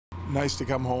nice to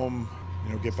come home,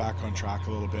 you know, get back on track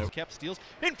a little bit. Kept steals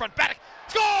in front, Paddock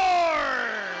score!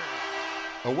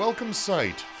 A welcome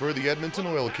sight for the Edmonton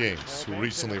Oil Kings, who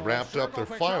recently wrapped up their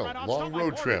final long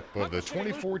road trip of the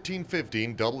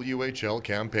 2014-15 WHL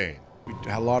campaign. We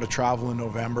had a lot of travel in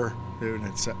November, and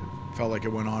it felt like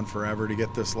it went on forever to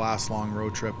get this last long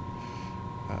road trip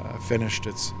finished.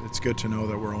 It's good to know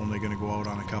that we're only going to go out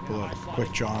on a couple of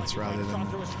quick jaunts rather than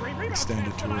the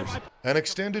extended tours. An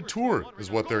extended tour is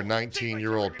what their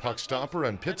 19-year-old puck stopper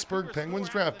and Pittsburgh Penguins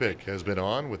draft pick has been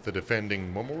on with the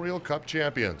defending Memorial Cup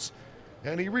champions.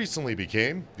 And he recently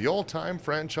became the all-time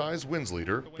franchise wins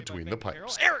leader between the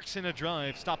pipes. Erickson a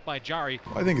drive, stopped by Jarry.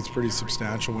 I think it's pretty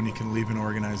substantial when you can leave an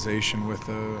organization with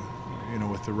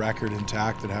with the record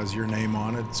intact that has your name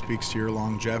on it. It speaks to your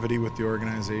longevity with the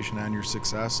organization and your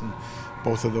success, and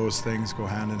both of those things go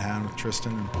hand in hand with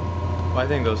Tristan. Well, I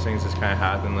think those things just kind of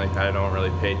happen. Like, I don't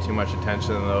really pay too much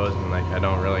attention to those, and like I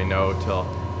don't really know till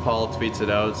Paul tweets it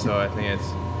out. So I think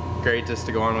it's great just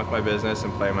to go on with my business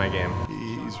and play my game.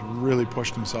 He's really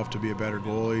pushed himself to be a better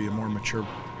goalie, a more mature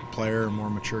player, a more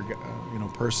mature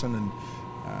person, and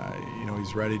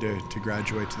he's ready to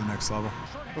graduate to the next level.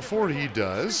 Before he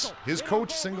does, his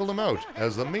coach singled him out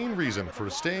as the main reason for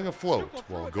staying afloat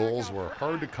while goals were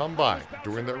hard to come by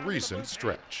during their recent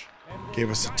stretch.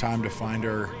 Gave us the time to find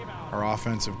our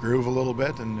offensive groove a little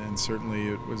bit, and certainly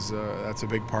it was that's a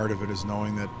big part of it, is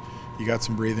knowing that you got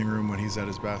some breathing room when he's at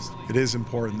his best. It is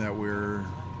important that we're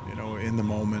in the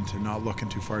moment and not looking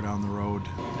too far down the road.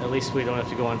 At least we don't have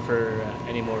to go on for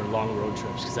any more long road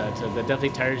trips, because that definitely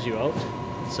tires you out.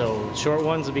 So short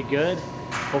ones will be good.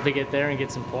 Hopefully get there and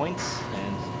get some points,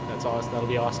 and that'll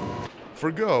be awesome.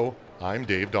 For Go, I'm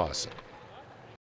Dave Dawson.